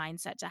good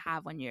mindset to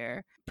have when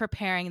you're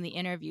preparing the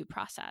interview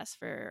process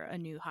for a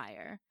new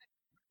hire.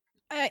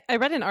 I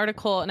read an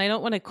article, and I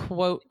don't want to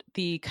quote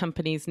the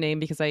company's name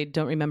because I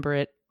don't remember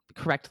it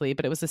correctly,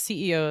 but it was the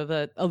CEO of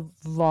a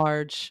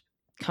large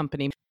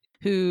company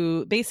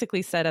who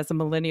basically said, as a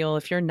millennial,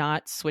 if you're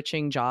not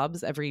switching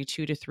jobs every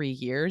 2 to 3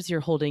 years,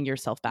 you're holding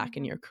yourself back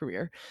in your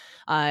career.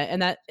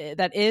 And that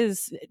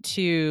is,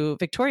 to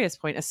Victoria's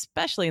point,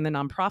 especially in the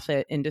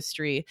nonprofit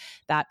industry,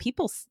 that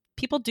people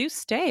do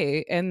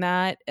stay, and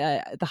that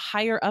the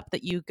higher up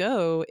that you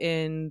go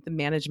in the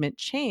management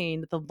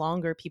chain, the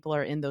longer people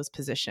are in those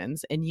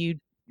positions, and you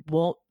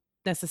won't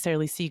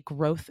necessarily see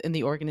growth in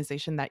the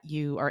organization that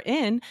you are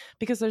in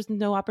because there's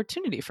no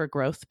opportunity for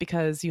growth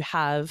because you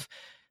have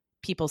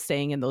people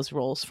staying in those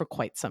roles for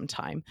quite some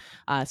time.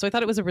 So I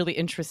thought it was a really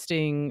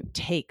interesting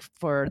take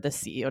for the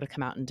CEO to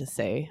come out and to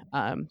say,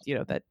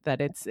 that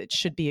it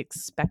should be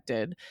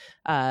expected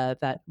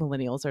that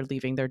millennials are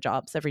leaving their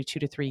jobs every 2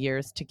 to 3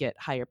 years to get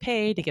higher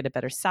pay, to get a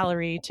better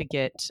salary, to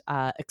get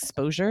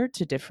exposure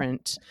to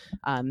different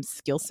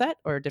skill set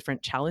or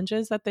different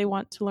challenges that they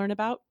want to learn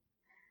about.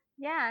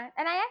 Yeah,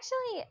 and I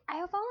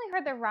have only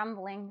heard the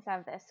rumblings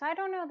of this, so I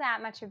don't know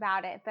that much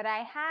about it, but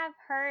I have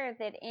heard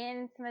that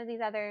in some of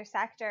these other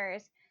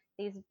sectors,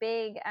 these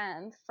big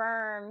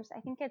firms, I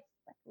think it's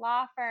like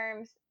law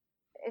firms,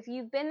 if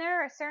you've been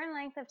there a certain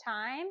length of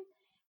time,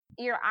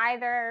 you're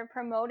either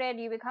promoted,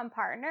 you become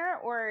partner,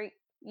 or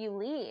you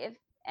leave.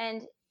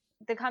 And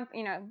the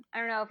company, I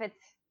don't know if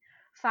it's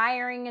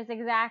firing is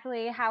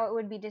exactly how it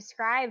would be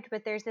described,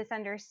 but there's this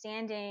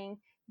understanding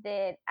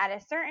that at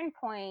a certain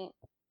point,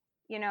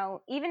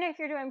 even if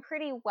you're doing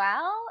pretty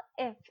well,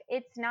 if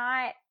it's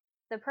not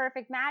the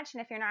perfect match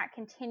and if you're not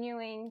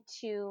continuing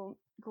to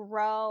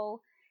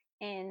grow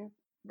in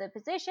the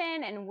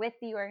position and with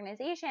the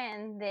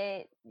organization,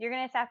 that you're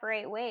going to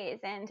separate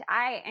ways. And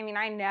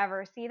I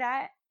never see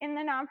that in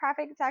the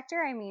nonprofit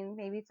sector.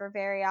 Maybe for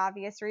very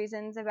obvious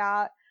reasons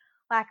about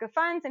lack of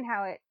funds and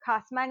how it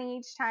costs money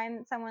each time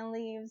that someone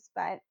leaves.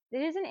 But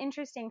it is an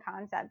interesting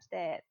concept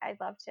that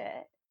I'd love to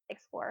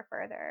explore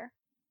further.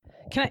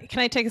 Can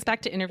I take us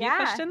back to interview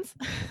questions?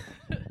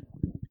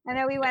 I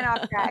know we went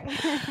off track.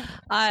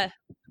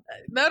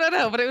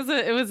 No, but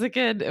it was a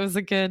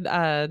good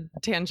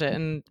tangent,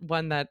 and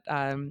one that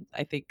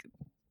I think,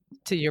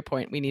 to your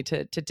point, we need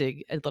to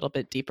dig a little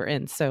bit deeper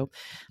in. So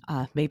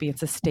maybe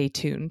it's a stay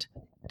tuned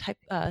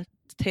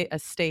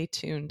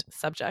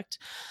subject.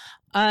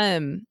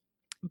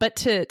 But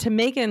to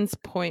Meagan's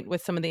point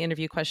with some of the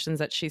interview questions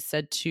that she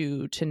said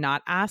to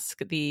not ask,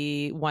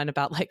 the one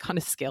about like on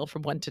a scale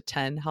from 1 to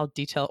 10, how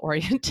detail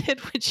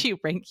oriented would you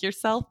rank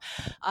yourself?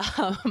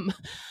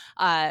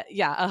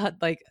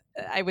 Like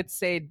I would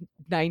say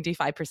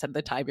 95% of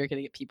the time you're going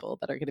to get people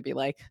that are going to be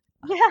like,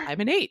 I'm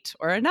an 8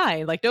 or a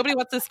 9. Like nobody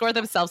wants to score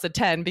themselves a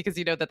 10 because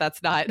you know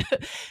that's not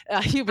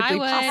humanly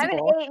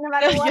possible. I'm an 8, no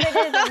matter what it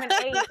is. I'm an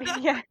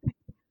 8. Yeah.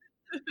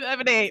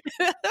 I'm an 8.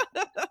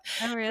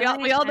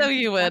 We all know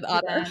you would,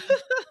 Ana.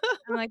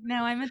 I'm like,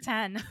 no, I'm a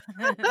 10.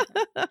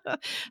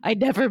 I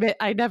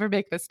never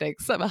make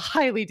mistakes. I'm a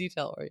highly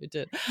detail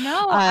oriented.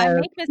 No, I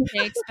make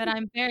mistakes, but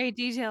I'm very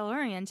detail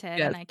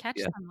oriented, and I catch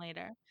them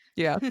later.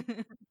 Yeah.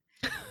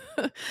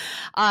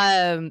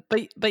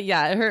 But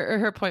yeah,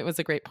 her point was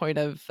a great point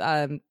of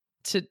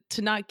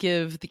to not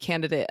give the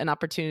candidate an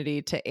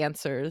opportunity to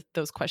answer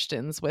those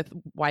questions with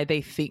why they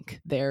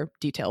think they're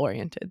detail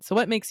oriented. So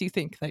what makes you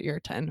think that you're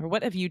a 10, or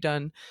what have you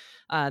done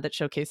that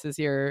showcases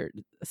your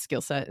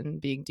skill set in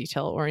being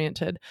detail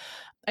oriented?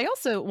 I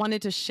also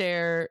wanted to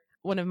share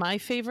one of my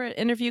favorite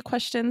interview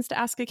questions to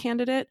ask a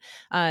candidate.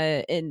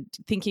 And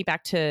thinking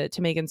back to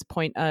Meagan's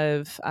point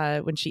of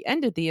when she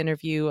ended the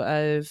interview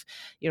of,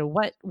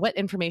 what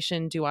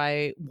information do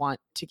I want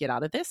to get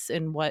out of this,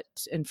 and what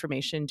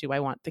information do I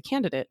want the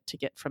candidate to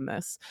get from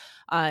this?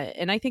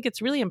 And I think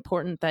it's really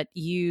important that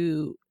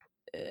you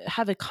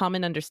have a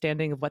common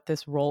understanding of what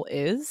this role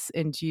is,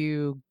 and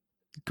you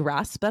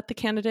grasp that the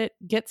candidate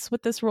gets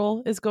what this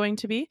role is going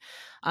to be.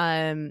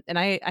 And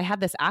I had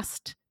this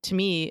asked to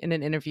me in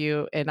an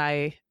interview, and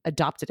I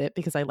adopted it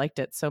because I liked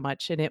it so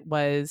much. And it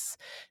was,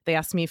 they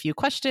asked me a few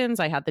questions.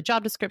 I had the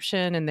job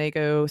description, and they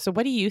go, so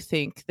what do you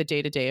think the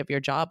day-to-day of your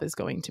job is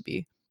going to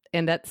be?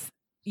 And that's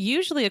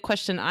usually a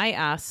question I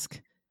ask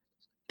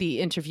the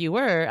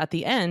interviewer at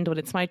the end when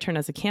it's my turn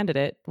as a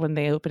candidate, when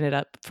they open it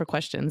up for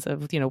questions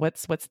of,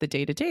 what's the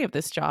day-to-day of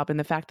this job. And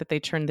the fact that they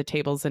turned the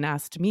tables and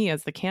asked me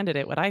as the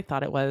candidate what I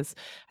thought it was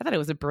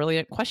a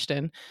brilliant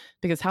question,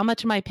 because how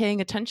much am I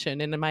paying attention,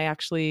 and am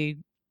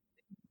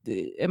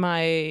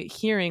I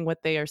hearing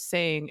what they are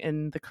saying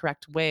in the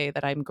correct way,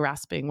 that I'm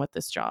grasping what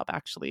this job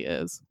actually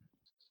is?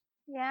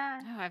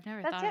 Yeah. Oh, I've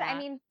never That's thought good. of that. I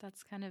mean,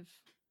 That's kind of,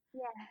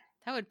 yeah.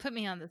 that would put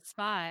me on the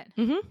spot.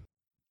 Mm-hmm.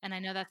 And I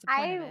know that's the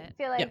point of I it.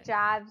 feel like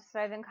jobs, so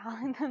I've been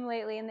calling them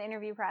lately in the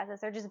interview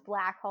process, are just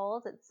black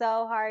holes. It's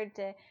so hard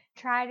to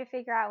try to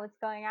figure out what's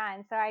going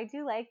on. So I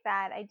do like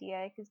that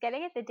idea, because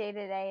getting at the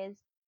day-to-day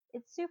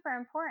it's super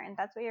important.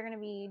 That's what you're going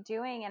to be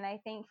doing. And I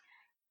think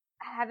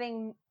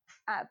having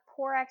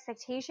poor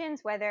expectations,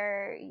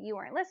 whether you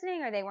weren't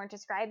listening or they weren't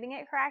describing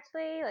it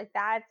correctly, like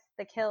that's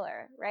the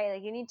killer, right?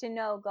 Like you need to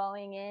know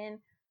going in,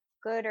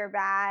 good or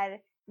bad,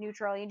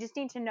 neutral. You just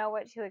need to know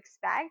what to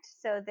expect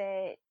so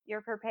that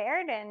you're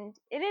prepared. And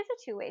it is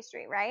a two-way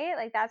street, right?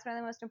 Like that's one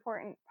of the most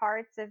important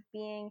parts of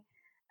being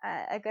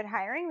a good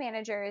hiring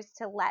manager, is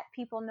to let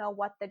people know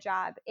what the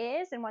job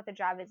is and what the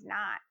job is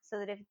not, so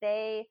that if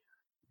they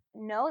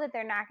know that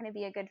they're not going to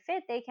be a good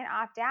fit, they can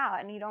opt out,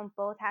 and you don't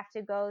both have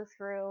to go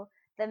through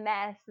the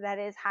mess that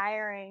is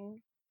hiring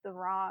the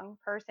wrong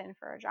person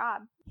for a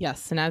job.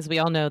 Yes. And as we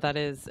all know, that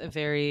is a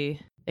very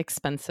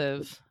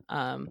expensive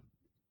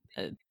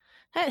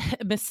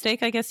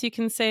mistake, I guess you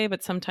can say,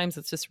 but sometimes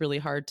it's just really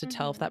hard to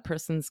tell if that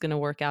person's going to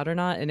work out or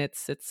not. And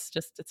it's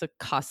a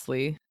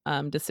costly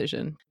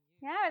decision.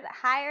 Yeah,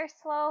 hire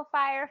slow,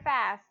 fire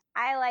fast.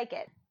 I like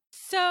it.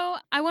 So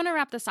I want to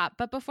wrap this up,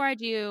 but before I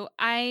do,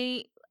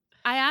 I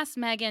asked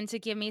Meagan to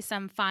give me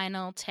some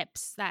final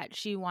tips that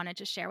she wanted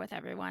to share with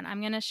everyone.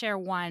 I'm going to share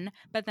one,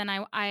 but then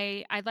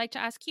I'd like to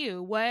ask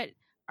you, what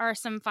are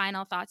some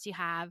final thoughts you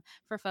have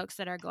for folks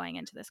that are going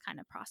into this kind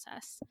of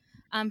process?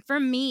 For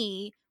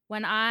me,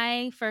 when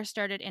I first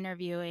started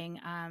interviewing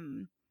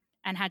and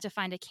had to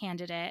find a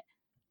candidate,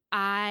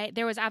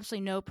 there was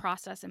absolutely no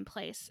process in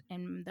place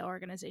in the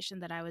organization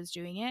that I was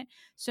doing it.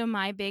 So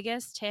my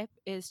biggest tip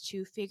is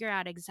to figure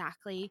out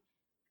exactly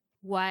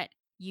what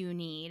you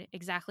need,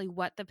 exactly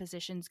what the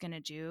position's going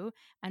to do,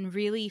 and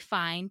really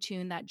fine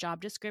tune that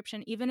job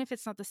description. Even if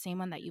it's not the same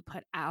one that you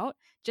put out,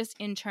 just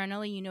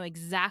internally, you know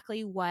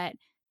exactly what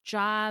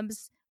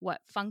jobs, what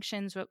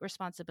functions, what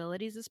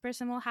responsibilities this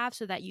person will have,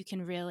 so that you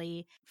can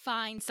really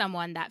find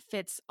someone that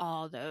fits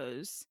all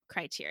those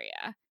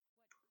criteria.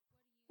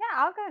 Yeah,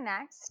 I'll go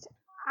next.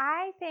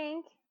 I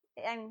think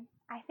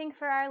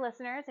for our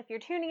listeners, if you're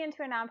tuning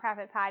into a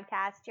nonprofit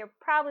podcast, you're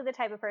probably the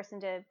type of person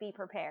to be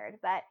prepared,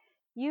 but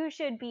you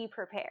should be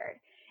prepared.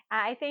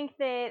 I think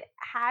that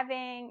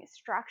having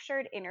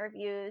structured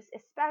interviews,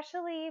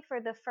 especially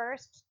for the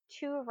first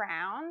 2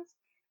 rounds,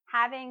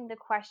 having the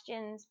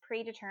questions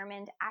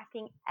predetermined,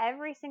 asking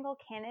every single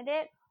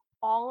candidate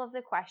all of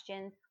the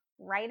questions,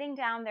 writing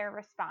down their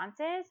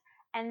responses,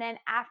 and then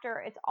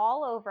after it's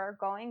all over,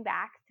 going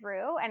back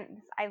through,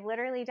 and I've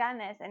literally done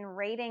this, and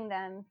rating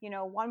them,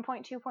 1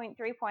 point, 2 point,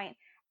 3 point,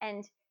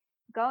 and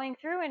going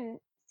through and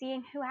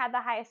seeing who had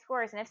the highest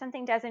scores. And if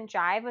something doesn't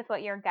jive with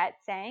what your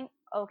gut's saying,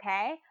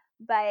 okay.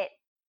 But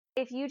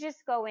if you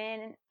just go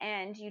in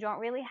and you don't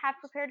really have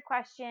prepared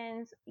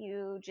questions,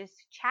 you just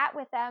chat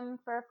with them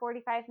for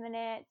 45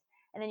 minutes,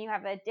 and then you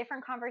have a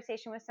different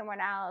conversation with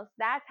someone else,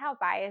 that's how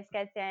bias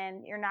gets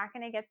in. You're not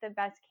going to get the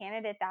best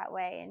candidate that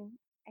way. And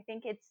I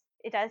think it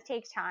does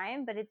take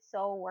time, but it's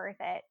so worth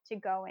it to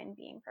go in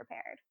being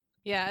prepared.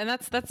 Yeah, and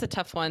that's a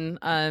tough one.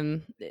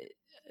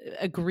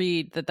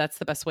 Agreed that that's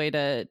the best way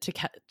to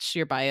catch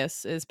your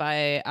bias, is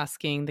by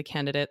asking the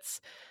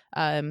candidates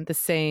the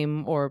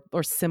same or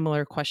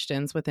similar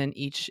questions within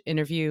each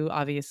interview.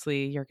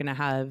 Obviously, you're going to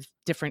have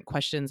different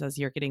questions as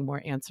you're getting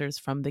more answers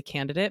from the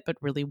candidate, but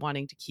really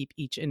wanting to keep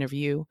each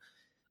interview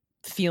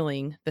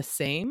feeling the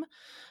same.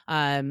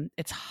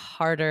 It's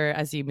harder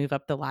as you move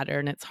up the ladder,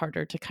 and it's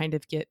harder to kind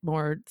of get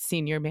more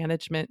senior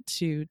management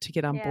to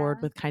get on board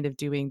with kind of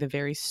doing the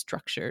very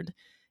structured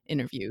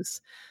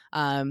interviews.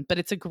 But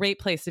it's a great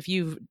place if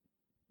you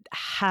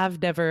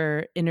have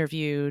never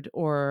interviewed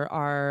or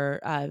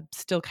are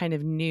still kind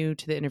of new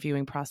to the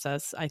interviewing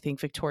process. I think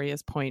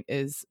Victoria's point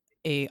is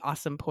a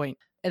awesome point.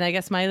 And I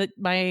guess my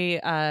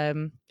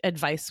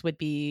advice would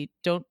be,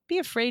 don't be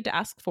afraid to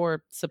ask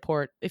for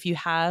support. If you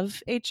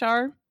have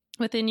HR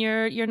within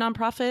your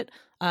nonprofit,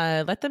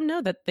 let them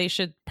know that they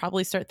should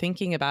probably start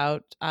thinking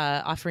about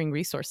offering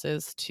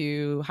resources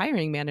to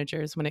hiring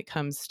managers when it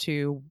comes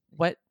to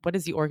what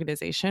does the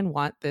organization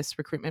want this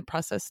recruitment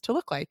process to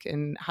look like,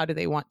 and how do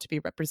they want to be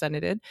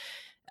represented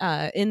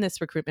in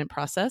this recruitment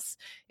process,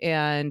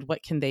 and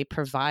what can they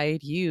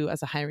provide you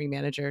as a hiring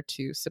manager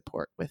to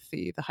support with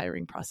the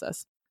hiring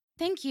process.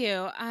 Thank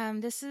you.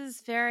 This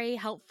is very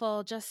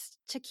helpful just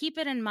to keep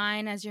it in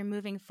mind as you're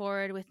moving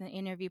forward with an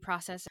interview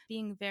process,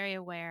 being very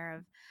aware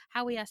of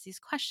how we ask these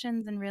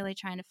questions and really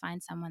trying to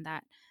find someone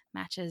that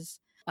matches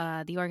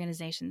the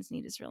organization's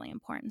need is really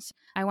important. So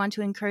I want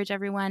to encourage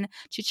everyone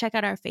to check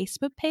out our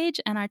Facebook page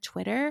and our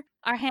Twitter.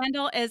 Our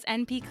handle is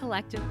NP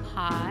Collective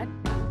Pod.